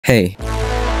Hey,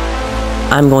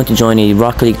 I'm going to join a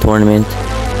Rocket League tournament.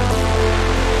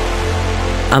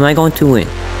 Am I going to win?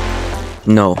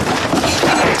 No.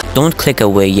 Don't click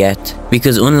away yet,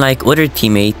 because unlike other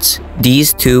teammates,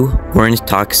 these two weren't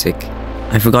toxic.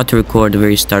 I forgot to record the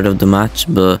very start of the match,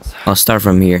 but I'll start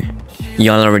from here.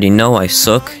 Y'all already know I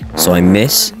suck, so I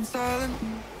miss.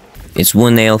 It's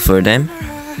 1-0 for them.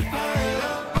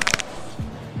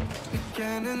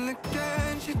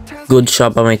 Good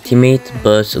shot by my teammate,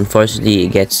 but unfortunately it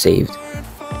gets saved.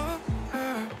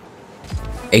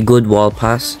 A good wall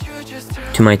pass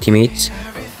to my teammates.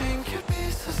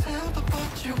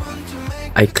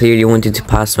 I clearly wanted to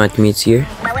pass my teammates here.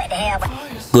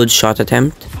 Good shot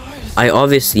attempt. I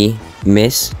obviously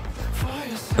miss.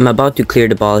 I'm about to clear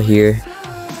the ball here,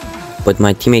 but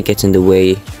my teammate gets in the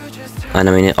way and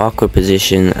I'm in an awkward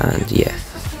position, and yeah.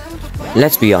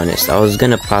 Let's be honest, I was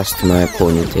gonna pass to my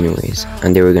opponent anyways,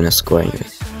 and they were gonna score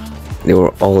anyways. They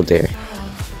were all there.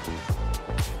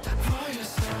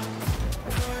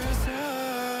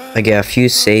 I get a few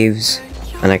saves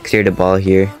and I clear the ball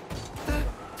here.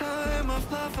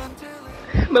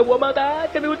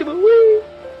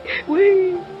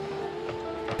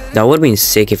 That would have been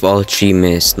sick if all three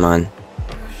missed, man.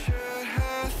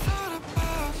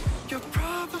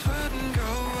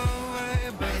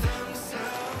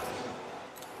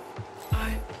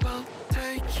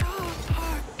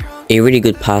 A really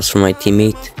good pass from my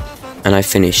teammate, and I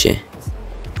finish it.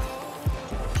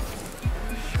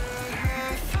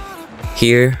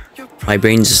 Here, my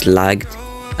brain just lagged,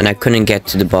 and I couldn't get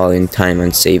to the ball in time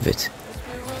and save it.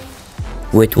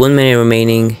 With 1 minute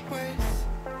remaining,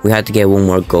 we had to get one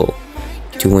more goal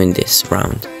to win this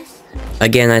round.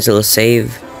 Again, nice little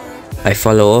save. I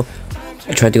follow up.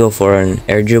 I tried to go for an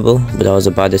air dribble, but that was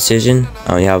a bad decision.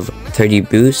 I only have 30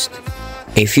 boost.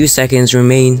 A few seconds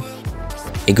remain.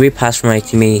 A great pass from my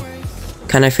teammate.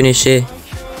 Can I finish it?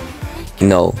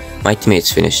 No, my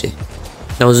teammates finished it.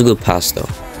 That was a good pass though.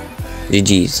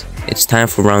 GG's. It's time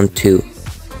for round 2.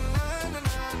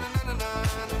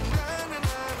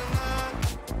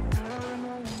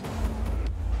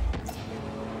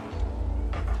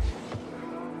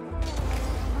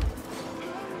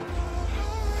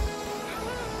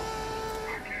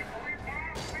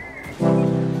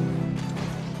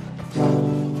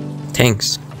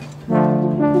 Thanks.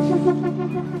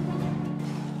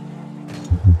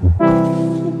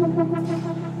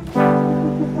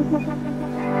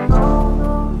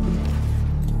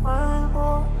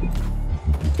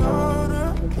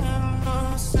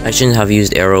 I shouldn't have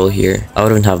used air roll here. I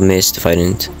wouldn't have missed if I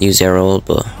didn't use air roll,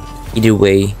 but either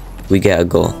way, we get a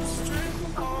goal.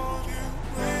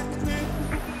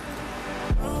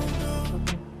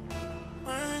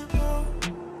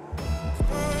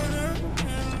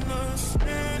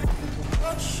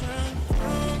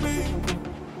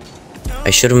 I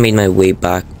should have made my way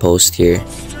back post here.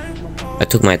 I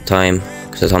took my time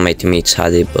because I thought my teammates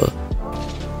had it, but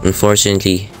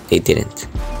unfortunately they didn't.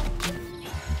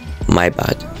 My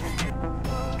bad.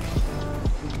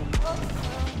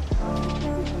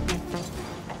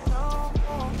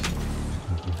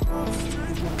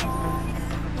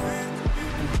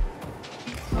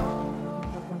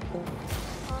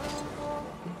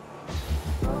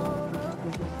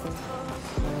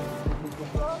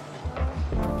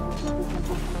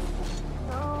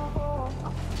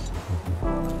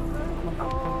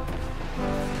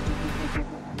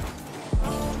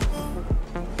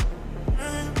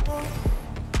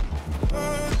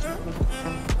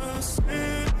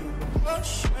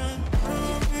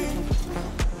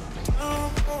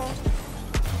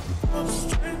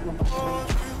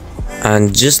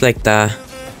 And just like that,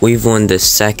 we've won the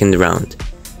second round.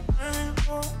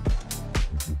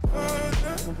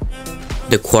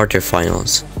 The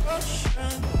quarterfinals.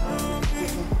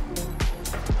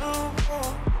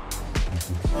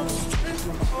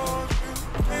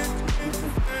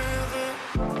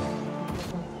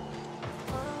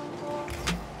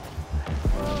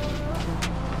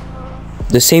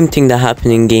 The same thing that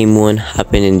happened in game 1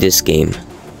 happened in this game.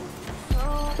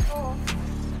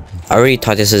 I already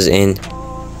thought this was in,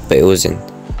 but it wasn't.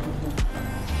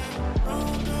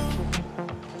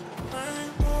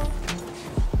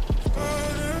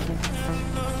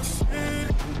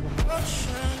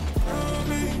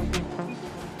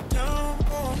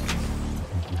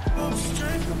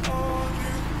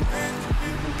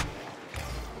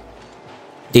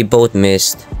 They both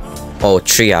missed. Oh,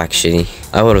 3 actually.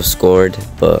 I would have scored,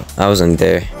 but I wasn't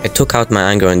there. I took out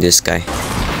my anger on this guy.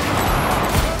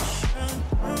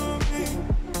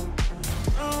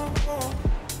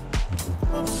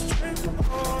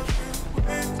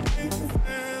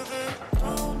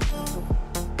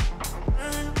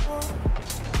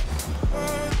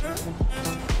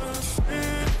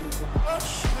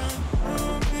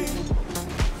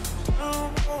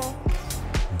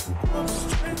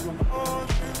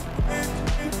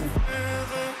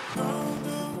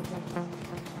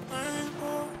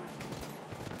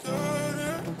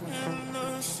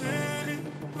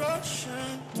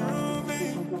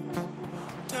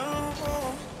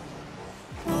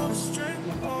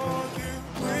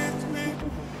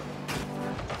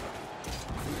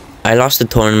 I lost the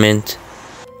tournament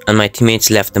and my teammates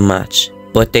left the match.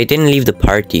 But they didn't leave the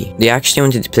party. They actually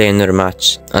wanted to play another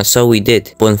match, and so we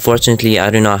did. But unfortunately, I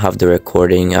do not have the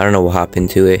recording. I don't know what happened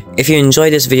to it. If you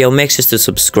enjoyed this video, make sure to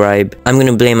subscribe. I'm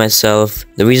gonna blame myself.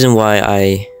 The reason why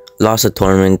I lost the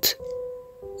tournament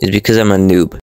is because I'm a noob.